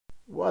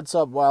What's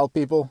up, wild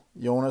people?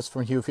 Jonas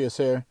from Hufius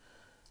here.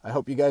 I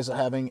hope you guys are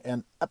having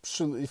an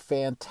absolutely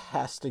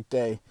fantastic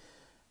day.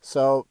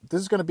 So,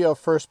 this is going to be our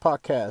first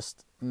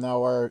podcast.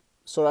 Now, our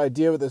sort of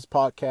idea with this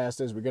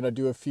podcast is we're going to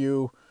do a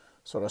few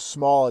sort of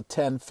small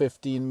 10,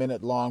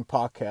 15-minute long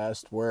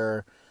podcast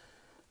where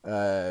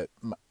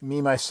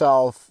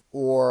myself,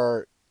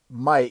 or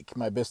Mike,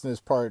 my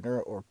business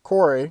partner, or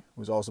Corey,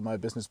 who's also my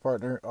business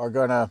partner, are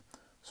going to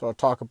sort of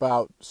talk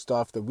about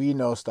stuff that we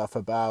know stuff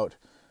about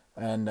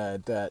and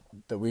that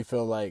we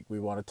feel like we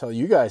want to tell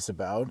you guys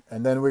about.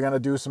 And then we're going to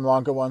do some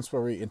longer ones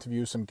where we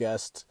interview some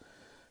guests.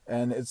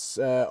 And it's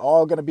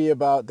all going to be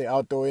about the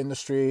outdoor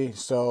industry.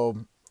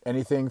 So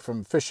anything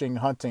from fishing,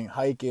 hunting,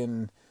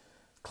 hiking,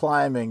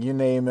 climbing, you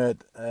name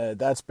it.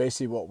 That's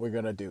basically what we're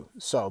going to do.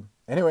 So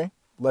anyway,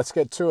 let's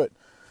get to it.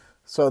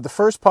 So the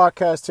first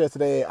podcast here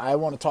today, I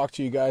want to talk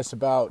to you guys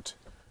about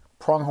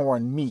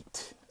pronghorn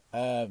meat.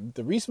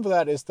 The reason for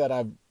that is that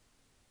I've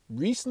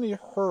recently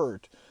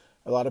heard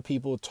a lot of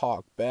people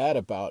talk bad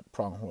about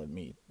pronghorn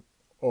meat,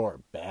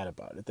 or bad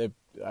about it.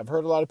 I've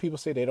heard a lot of people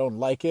say they don't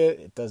like it.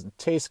 It doesn't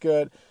taste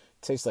good.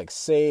 It tastes like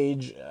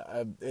sage.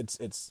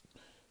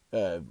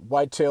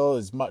 Whitetail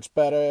is much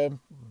better.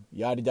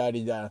 Yada yada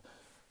yada.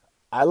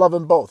 I love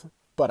them both,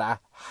 but I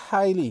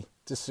highly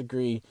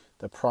disagree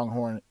that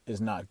pronghorn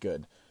is not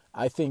good.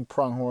 I think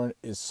pronghorn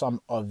is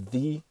some of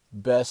the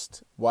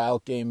best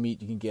wild game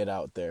meat you can get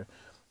out there.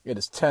 It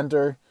is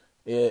tender.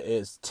 It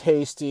is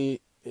tasty.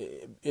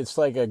 It's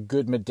like a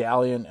good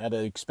medallion at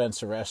an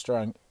expensive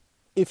restaurant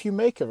if you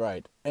make it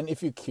right and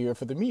if you cure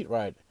for the meat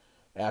right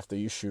after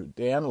you shoot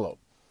the antelope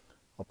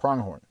or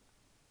pronghorn,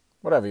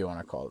 whatever you want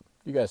to call it.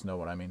 You guys know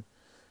what I mean.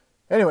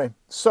 Anyway,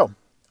 so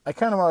I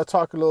kind of want to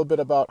talk a little bit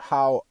about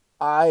how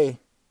I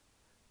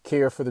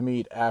care for the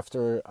meat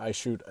after I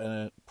shoot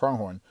a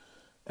pronghorn.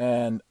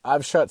 And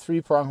I've shot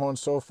 3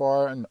 pronghorns so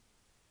far, and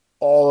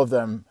all of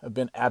them have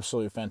been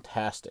absolutely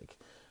fantastic.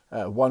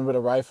 One with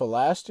a rifle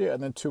last year,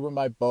 and then 2 with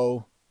my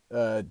bow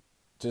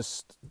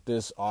just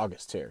this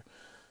August here.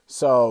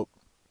 So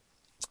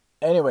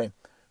anyway,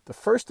 the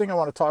first thing I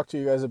want to talk to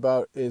you guys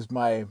about is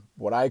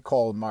what I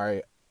call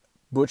my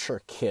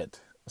butcher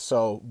kit.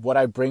 So what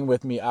I bring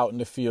with me out in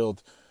the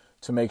field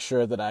to make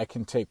sure that I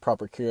can take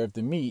proper care of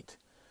the meat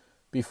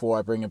before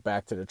I bring it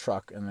back to the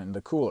truck and then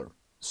the cooler.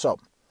 So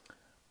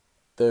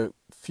the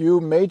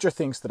few major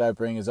things that I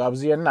bring is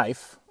obviously a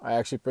knife. I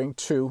actually bring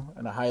 2,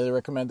 and I highly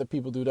recommend that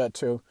people do that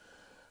too.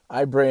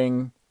 I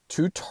bring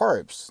 2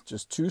 tarps,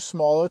 just 2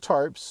 smaller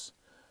tarps.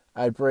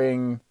 I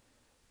bring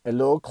a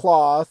little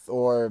cloth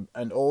or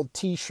an old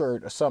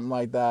t-shirt or something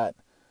like that,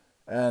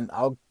 and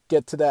I'll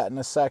get to that in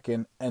a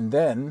second. And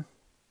then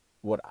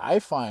what I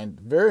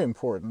find very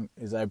important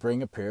is I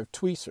bring a pair of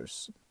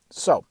tweezers.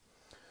 So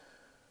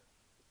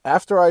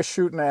after I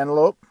shoot an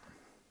antelope,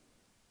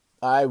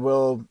 I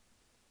will,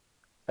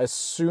 as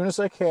soon as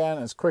I can,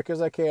 as quick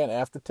as I can,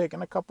 after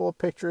taking a couple of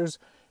pictures,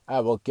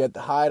 I will get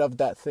the hide of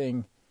that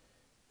thing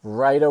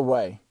right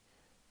away.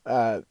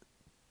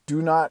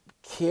 Do not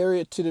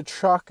carry it to the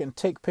truck and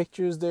take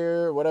pictures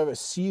there, whatever.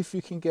 See if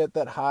you can get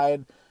that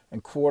hide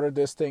and quarter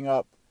this thing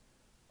up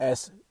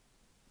as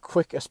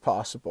quick as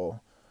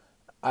possible.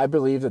 I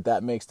believe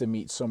that makes the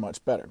meat so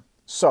much better.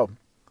 So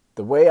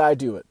the way I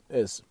do it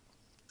is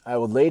I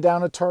will lay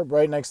down a tarp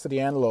right next to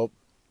the antelope,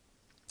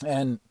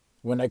 and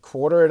when I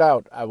quarter it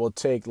out, I will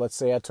take, let's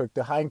say I took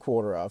the hind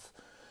quarter off,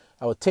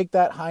 I will take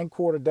that hind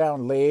quarter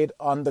down, lay it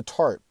on the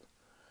tarp.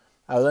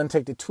 I will then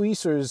take the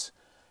tweezers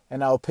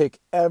and I'll pick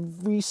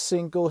every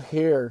single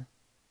hair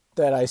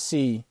that I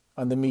see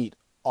on the meat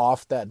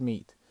off that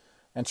meat.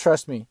 And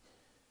trust me,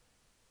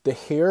 the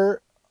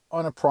hair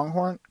on a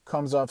pronghorn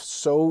comes off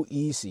so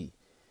easy,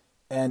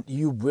 and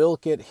you will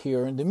get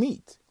hair in the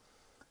meat.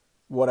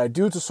 What I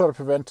do to sort of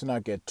prevent to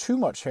not get too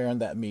much hair in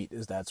that meat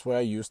is that's where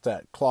I use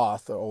that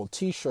cloth or old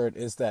t-shirt,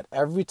 is that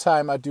every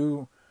time I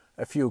do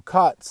a few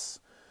cuts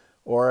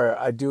or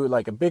I do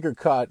like a bigger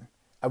cut,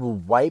 I will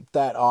wipe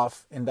that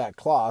off in that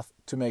cloth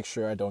to make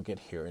sure I don't get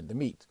hair in the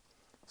meat.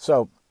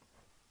 So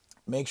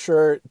make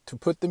sure to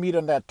put the meat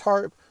on that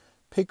tarp,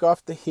 pick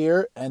off the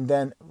hair, and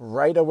then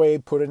right away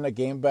put it in a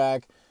game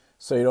bag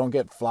so you don't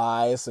get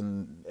flies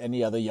and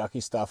any other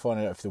yucky stuff on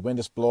it. If the wind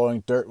is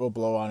blowing, dirt will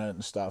blow on it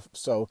and stuff.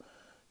 So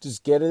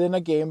just get it in a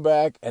game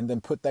bag and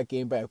then put that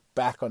game bag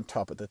back on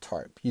top of the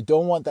tarp. You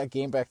don't want that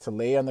game bag to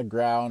lay on the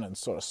ground and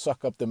sort of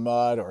suck up the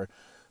mud or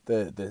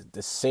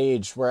the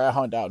sage. Where I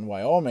hunt out in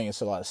Wyoming, it's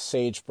a lot of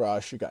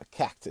sagebrush. You got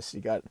cactus. You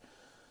got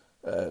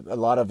a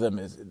lot of them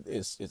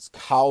is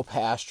cow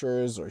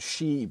pastures or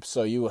sheep.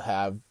 So you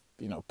have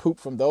poop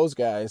from those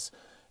guys,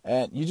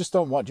 and you just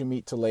don't want your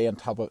meat to lay on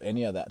top of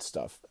any of that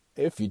stuff.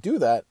 If you do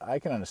that, I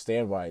can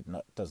understand why it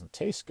doesn't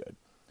taste good.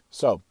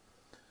 So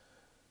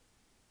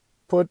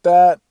put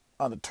that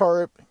on the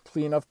tarp,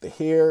 clean up the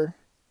hair,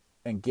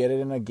 and get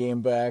it in a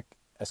game bag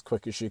as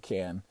quick as you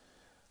can.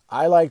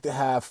 I like to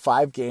have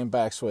 5 game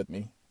bags with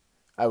me.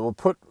 I will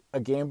put a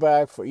game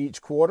bag for each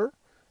quarter,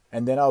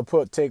 and then I'll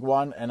take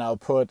one and I'll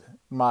put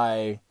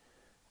my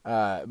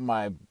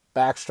my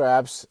back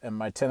straps and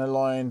my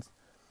tenderloin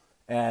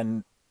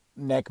and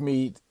neck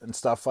meat and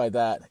stuff like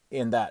that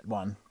in that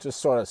one.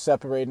 Just sort of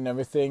separating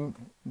everything.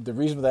 The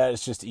reason for that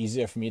is just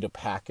easier for me to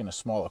pack in a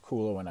smaller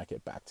cooler when I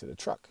get back to the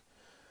truck.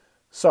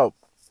 So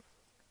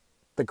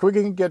the quicker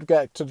you can get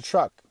back to the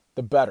truck,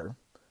 the better.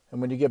 And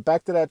when you get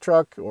back to that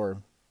truck or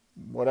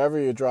whatever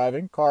you're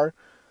driving, car,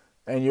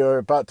 and you're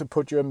about to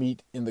put your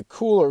meat in the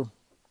cooler,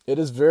 it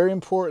is very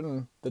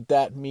important that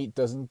that meat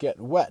doesn't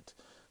get wet.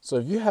 So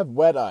if you have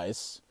wet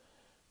ice,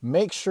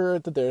 make sure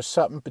that there's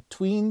something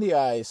between the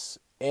ice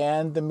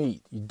and the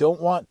meat. You don't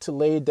want to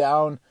lay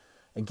down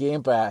a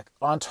game back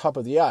on top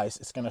of the ice.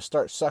 It's going to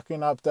start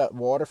sucking up that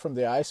water from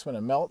the ice when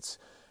it melts,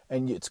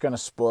 and it's going to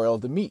spoil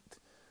the meat.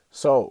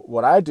 So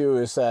what I do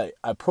is that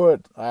I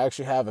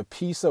actually have a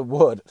piece of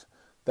wood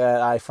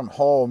that I from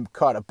home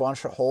cut a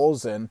bunch of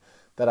holes in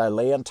that I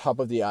lay on top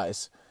of the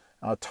ice.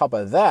 On top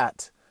of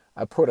that,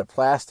 I put a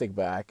plastic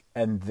bag,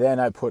 and then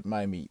I put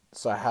my meat.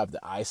 So I have the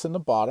ice in the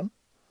bottom,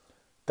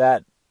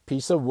 that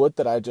piece of wood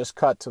that I just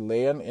cut to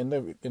lay in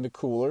the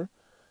cooler,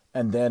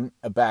 and then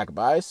a bag of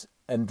ice,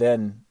 and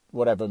then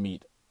whatever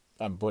meat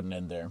I'm putting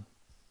in there.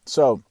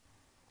 So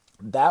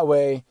that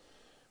way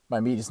my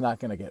meat is not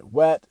going to get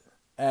wet,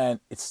 and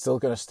it's still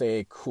going to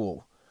stay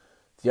cool.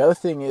 The other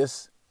thing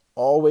is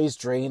always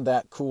drain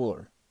that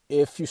cooler.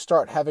 If you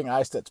start having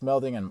ice that's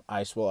melting, and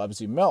ice will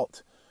obviously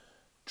melt,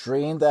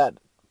 drain that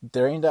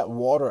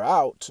water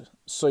out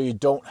so you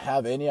don't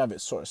have any of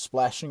it sort of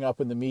splashing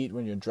up in the meat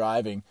when you're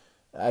driving.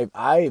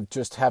 I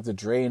just have the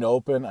drain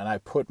open, and I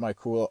put my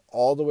cooler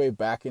all the way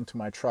back into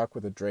my truck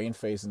with the drain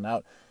facing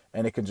out,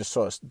 and it can just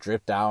sort of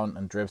drip down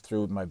and drip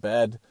through my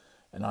bed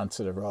and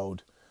onto the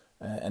road.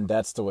 And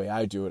that's the way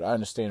I do it. I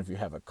understand if you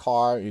have a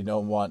car, you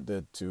don't want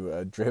it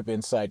to drip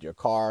inside your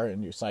car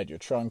and inside your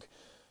trunk.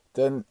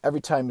 Then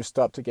every time you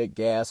stop to get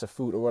gas or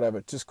food or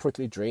whatever, just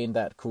quickly drain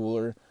that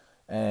cooler,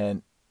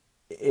 and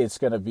it's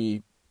going to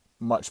be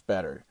much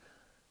better.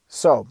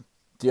 So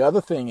the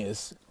other thing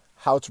is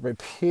how to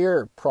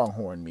prepare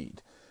pronghorn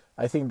meat.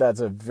 I think that's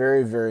a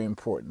very, very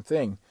important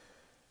thing.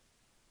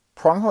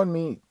 Pronghorn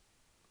meat,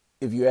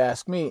 if you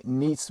ask me,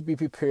 needs to be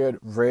prepared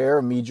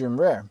rare,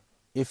 medium rare.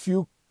 If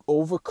you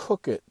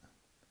overcook it,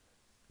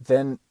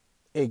 then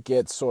it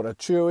gets sort of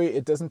chewy.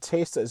 It doesn't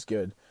taste as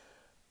good.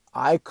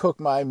 I cook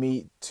my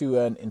meat to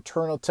an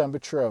internal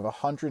temperature of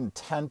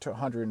 110 to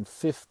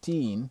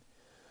 115,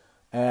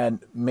 and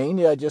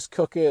mainly I just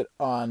cook it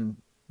on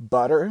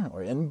butter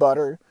or in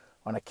butter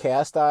on a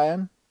cast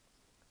iron,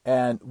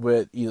 and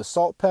with either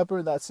salt,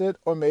 pepper, that's it,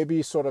 or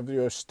maybe sort of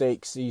your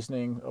steak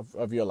seasoning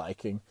of your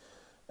liking.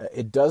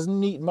 It doesn't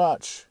need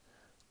much.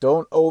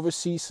 Don't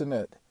over-season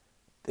it.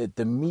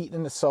 The meat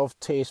in itself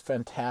tastes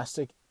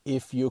fantastic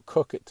if you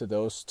cook it to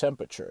those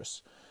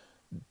temperatures.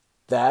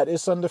 That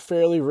is on the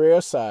fairly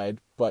rare side,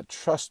 but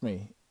trust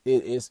me,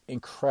 it is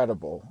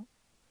incredible.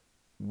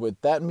 With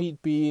that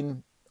meat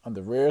being on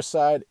the rare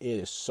side, it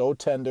is so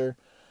tender.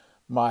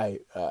 My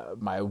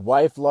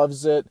wife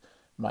loves it.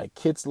 My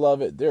kids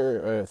love it.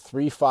 They're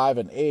 3, 5,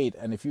 and 8.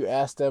 And if you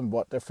ask them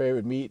what their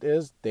favorite meat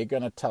is, they're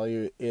going to tell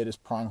you it is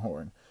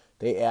pronghorn.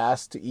 They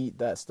ask to eat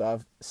that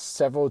stuff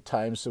several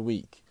times a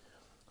week.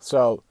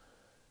 So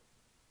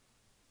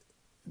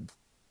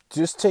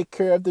just take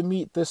care of the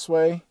meat this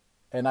way.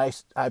 And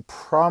I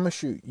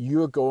promise you,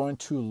 you're going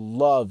to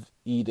love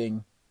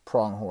eating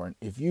pronghorn.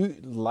 If you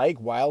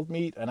like wild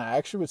meat, and I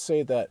actually would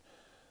say that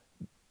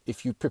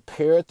if you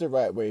prepare it the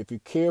right way, if you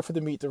care for the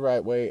meat the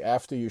right way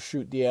after you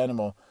shoot the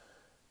animal,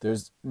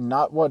 there's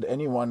not what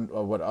anyone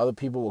or what other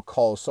people will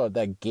call sort of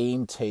that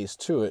game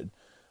taste to it.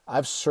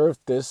 I've served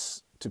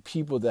this to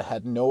people that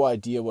had no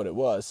idea what it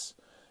was,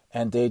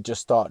 and they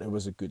just thought it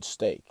was a good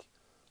steak.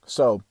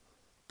 So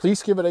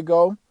please give it a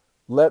go.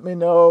 Let me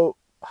know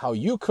how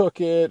you cook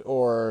it,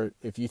 or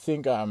if you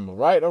think I'm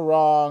right or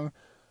wrong.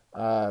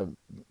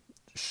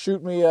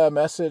 Shoot me a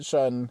message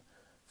on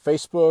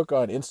Facebook,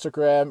 on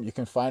Instagram. You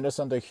can find us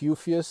under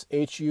Hufius,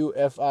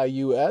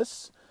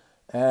 Hufius,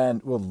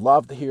 and we'd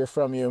love to hear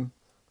from you.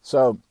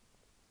 So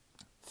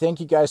thank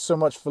you guys so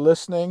much for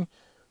listening.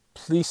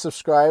 Please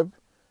subscribe,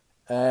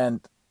 and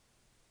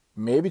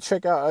maybe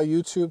check out our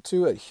YouTube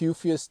too at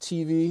Hufius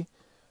TV.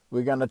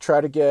 We're going to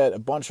try to get a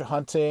bunch of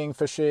hunting,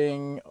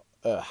 fishing,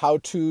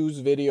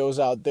 how-tos videos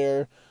out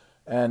there,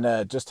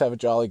 and just have a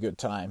jolly good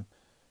time.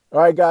 All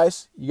right,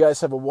 guys. You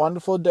guys have a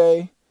wonderful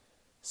day.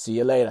 See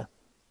you later.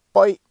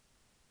 Bye.